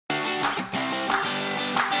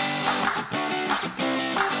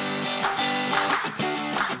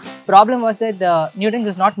Problem was that the nutrients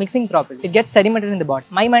was not mixing properly. It gets sedimented in the bottom.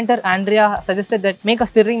 My mentor Andrea suggested that make a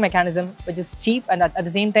stirring mechanism which is cheap and at the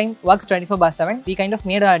same time works 24/7. We kind of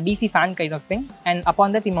made a DC fan kind of thing, and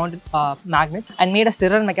upon that we mounted magnets and made a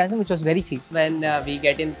stirrer mechanism which was very cheap. When we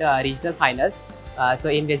get in the regional finals, so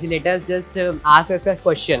invigilators just ask us a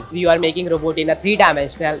question. You are making robot in a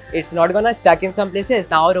 3-dimensional. It's not gonna stuck in some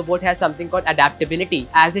places. Now robot has something called adaptability.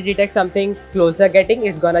 As it detects something closer getting,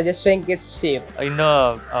 it's gonna just shrink its shape. In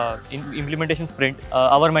the implementation sprint,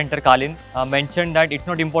 our mentor Kalin mentioned that it's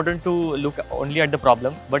not important to look only at the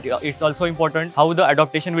problem, but it's also important how the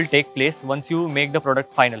adaptation will take place once you make the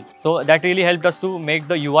product final. So that really helped us to make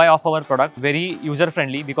the UI of our product very user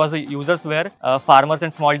friendly, because the users were farmers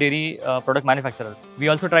and small dairy product manufacturers. We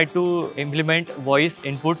also tried to implement voice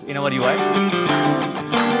inputs in our UI.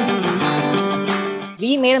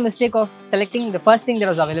 We made a mistake of selecting the first thing that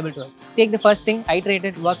was available to us. Take the first thing, iterate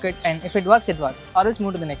it, work it, and if it works, or else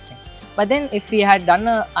move to the next thing. But then if we had done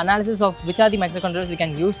an analysis of which are the microcontrollers we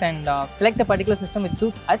can use and select a particular system which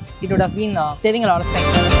suits us, it would have been saving a lot of time.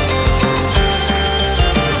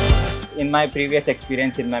 In my previous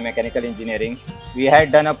experience in my mechanical engineering, we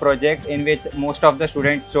had done a project in which most of the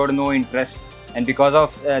students showed no interest. And because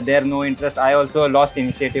of their no interest, I also lost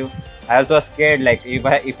initiative. I also was scared, like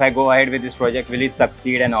if I go ahead with this project, will it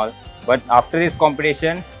succeed and all. But after this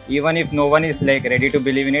competition, even if no one is like ready to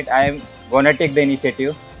believe in it, I am gonna take the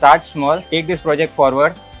initiative. Start small, take this project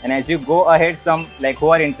forward, and as you go ahead, some like who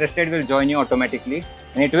are interested will join you automatically,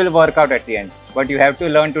 and it will work out at the end. But you have to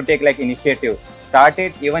learn to take like initiative. Start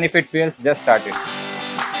it, even if it fails, just start it.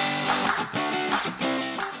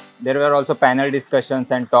 There were also panel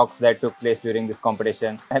discussions and talks that took place during this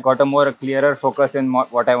competition. I got a more clearer focus in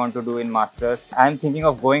what I want to do in Masters. I am thinking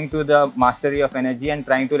of going to the Mastery of Energy and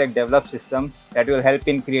trying to like develop systems that will help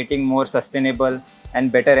in creating more sustainable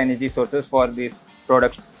and better energy sources for these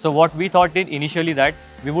products. So what we thought initially that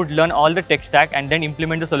we would learn all the tech stack and then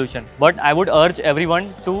implement the solution. But I would urge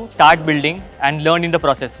everyone to start building and learn in the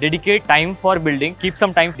process. Dedicate time for building, keep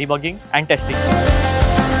some time debugging and testing.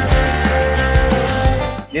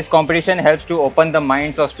 This competition helps to open the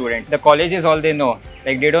minds of students. The college is all they know.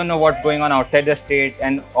 Like they don't know what's going on outside the state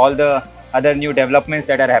and all the other new developments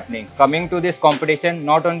that are happening. Coming to this competition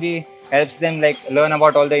not only helps them like learn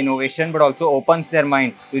about all the innovation, but also opens their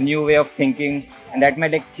mind to new way of thinking, and that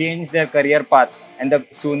might like change their career path. And the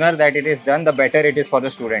sooner that it is done, the better it is for the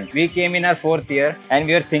student. We came in our 4th year and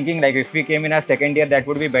we were thinking like if we came in our 2nd year, that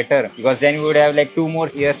would be better, because then we would have like 2 more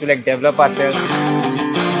years to like develop ourselves.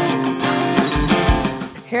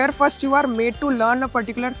 Here first you are made to learn a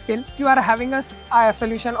particular skill. If you are having a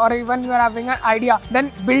solution or even you are having an idea, then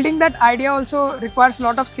building that idea also requires a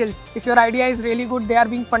lot of skills. If your idea is really good, they are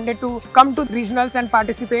being funded to come to regionals and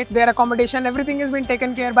participate. Their accommodation, everything has been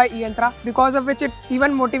taken care by e-Yantra, because of which it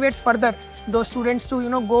even motivates further those students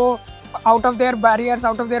to go out of their barriers,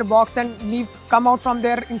 out of their box, and come out from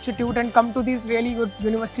their institute and come to these really good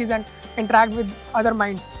universities and interact with other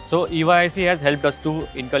minds. So eYIC has helped us to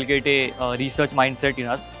inculcate a research mindset in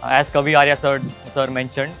us. As Kavi Arya sir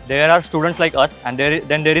mentioned, there are students like us and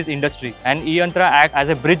then there is industry, and e-Yantra acts as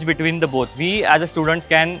a bridge between the both. We as a students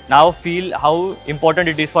can now feel how important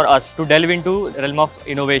it is for us to delve into the realm of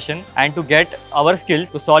innovation and to get our skills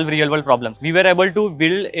to solve real world problems. We were able to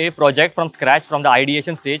build a project from scratch, from the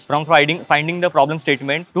ideation stage, from finding the problem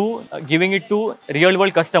statement to giving it to real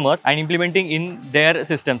world customers and implementing in their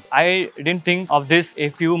systems. I didn't think of this a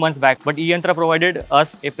few months back, but e-Yantra provided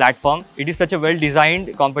us a platform. It is such a well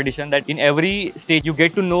designed competition that in every stage you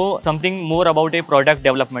get to know something more about a product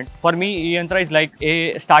development. For me, e-Yantra is like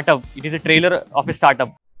a startup. It is a trailer of a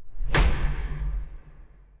startup.